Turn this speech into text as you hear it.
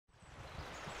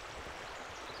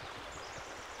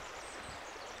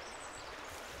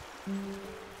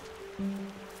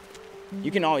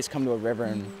You can always come to a river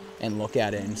and look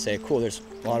at it and say, cool, there's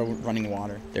a lot of running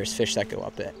water. There's fish that go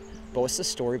up it. But what's the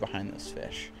story behind those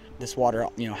fish? This water,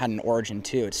 had an origin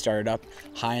too. It started up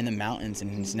high in the mountains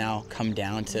and has now come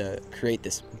down to create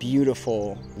this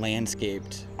beautiful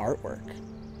landscaped artwork.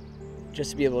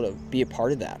 Just to be able to be a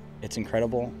part of that, it's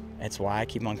incredible. It's why I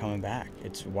keep on coming back.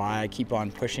 It's why I keep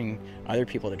on pushing other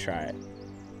people to try it.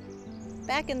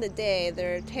 Back in the day,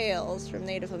 there are tales from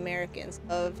Native Americans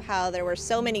of how there were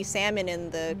so many salmon in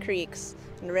the creeks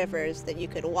and rivers that you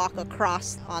could walk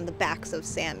across on the backs of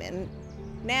salmon.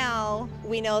 Now,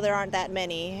 we know there aren't that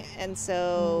many, and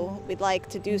so we'd like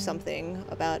to do something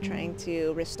about trying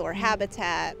to restore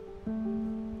habitat.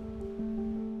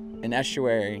 An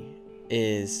estuary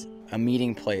is a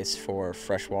meeting place for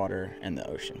freshwater and the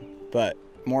ocean, but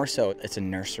more so, it's a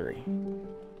nursery.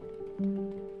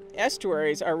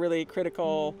 Estuaries are really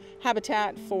critical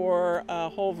habitat for a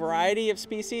whole variety of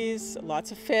species.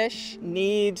 Lots of fish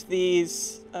need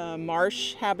these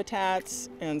marsh habitats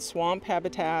and swamp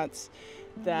habitats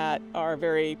that are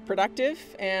very productive,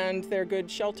 and they're good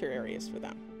shelter areas for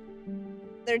them.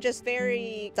 They're just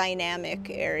very dynamic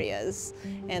areas,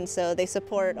 and so they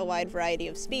support a wide variety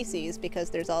of species because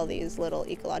there's all these little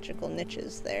ecological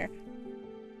niches there.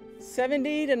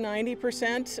 70 to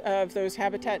 90% of those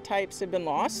habitat types have been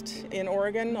lost in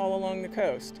Oregon all along the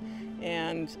coast.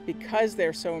 And because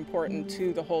they're so important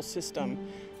to the whole system,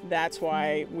 that's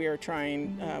why we are trying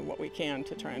what we can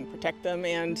to try and protect them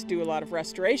and do a lot of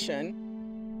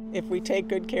restoration. If we take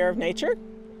good care of nature,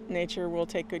 nature will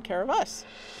take good care of us.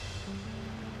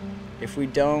 If we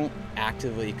don't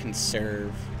actively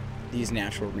conserve these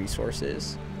natural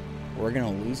resources, we're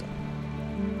going to lose them.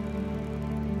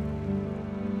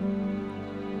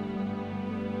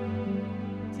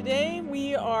 Today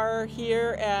we are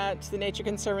here at the Nature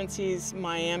Conservancy's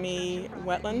Miami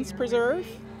Wetlands Preserve,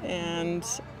 and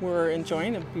we're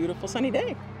enjoying a beautiful sunny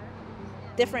day.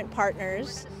 Different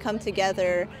partners come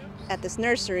together at this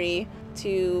nursery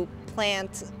to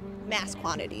plant mass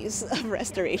quantities of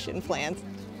restoration plants.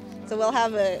 So we'll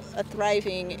have a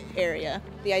thriving area.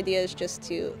 The idea is just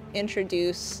to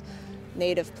introduce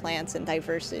native plants and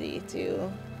diversity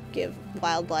to give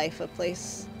wildlife a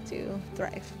place to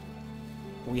thrive.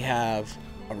 We have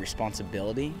a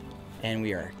responsibility and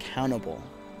we are accountable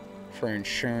for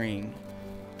ensuring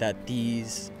that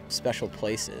these special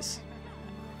places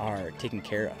are taken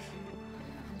care of.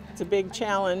 It's a big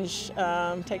challenge,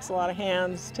 takes a lot of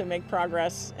hands to make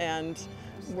progress, and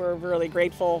we're really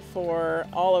grateful for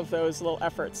all of those little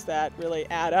efforts that really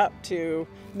add up to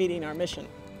meeting our mission.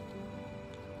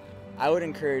 I would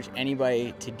encourage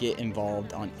anybody to get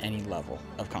involved on any level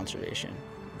of conservation.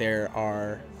 There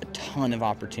are a ton of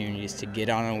opportunities to get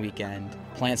out on a weekend,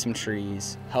 plant some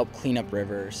trees, help clean up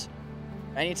rivers.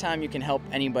 Anytime you can help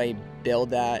anybody build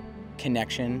that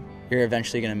connection, you're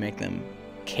eventually going to make them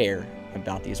care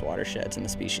about these watersheds and the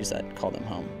species that call them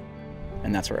home.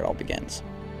 And that's where it all begins.